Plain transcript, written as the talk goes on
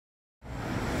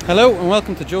Hello and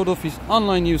welcome to Joe Duffy's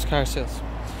online used car sales.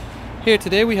 Here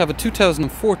today we have a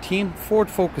 2014 Ford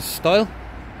Focus Style.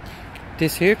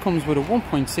 This here comes with a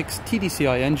 1.6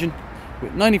 TDCi engine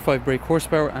with 95 brake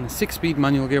horsepower and a 6-speed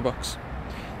manual gearbox.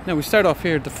 Now we start off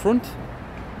here at the front.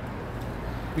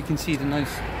 We can see the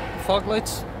nice fog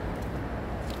lights.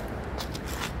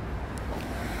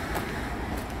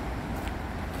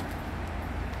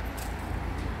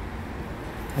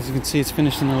 As you can see, it's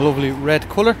finished in a lovely red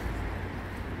colour.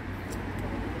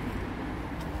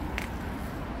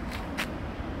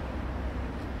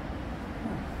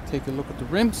 Take a look at the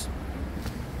rims.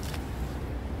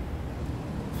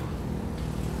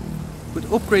 With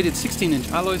upgraded 16-inch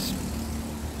alloys.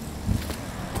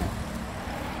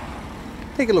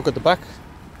 Take a look at the back.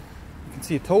 You can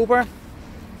see a tow bar.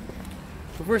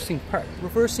 Reversing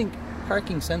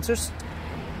parking sensors.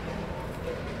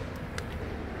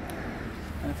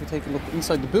 And if we take a look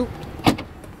inside the boot,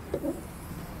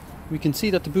 we can see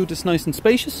that the boot is nice and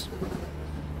spacious.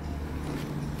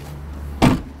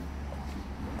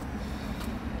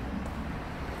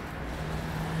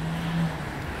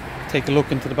 Take a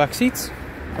look into the back seats.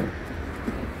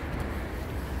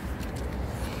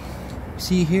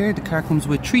 See here, the car comes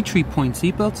with 3 3-point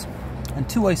seat belts and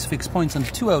 2 ISOFIX points on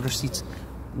the 2 outer seats.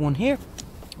 One here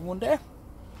and one there.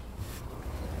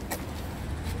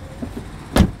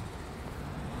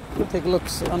 We'll take a look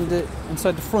on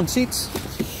inside the front seats.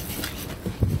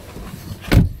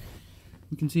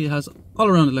 You can see it has all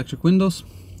around electric windows,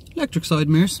 electric side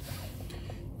mirrors.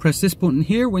 Press this button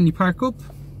here when you park up.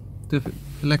 The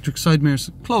electric side mirrors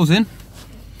close in.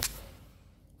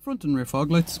 Front and rear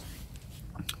fog lights.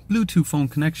 Bluetooth phone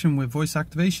connection with voice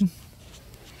activation.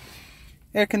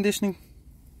 Air conditioning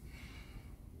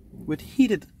with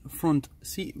heated front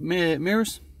seat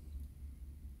mirrors.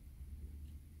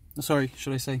 Sorry,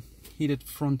 should I say heated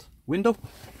front window.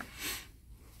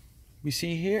 We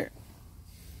see here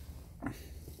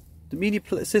the media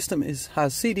system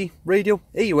has CD, radio,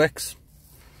 AUX.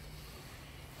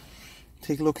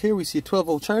 Take a look here, we see a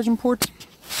 12-volt charging port,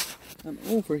 and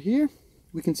over here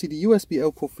we can see the USB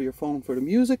output for your phone for the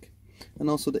music, and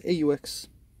also the AUX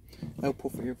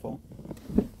output for your phone.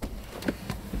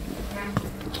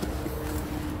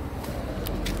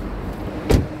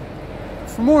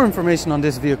 For more information on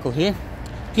this vehicle here,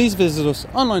 please visit us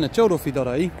online at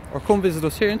joeduffy.ie or come visit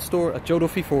us here in store at Joe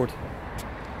Duffy Ford.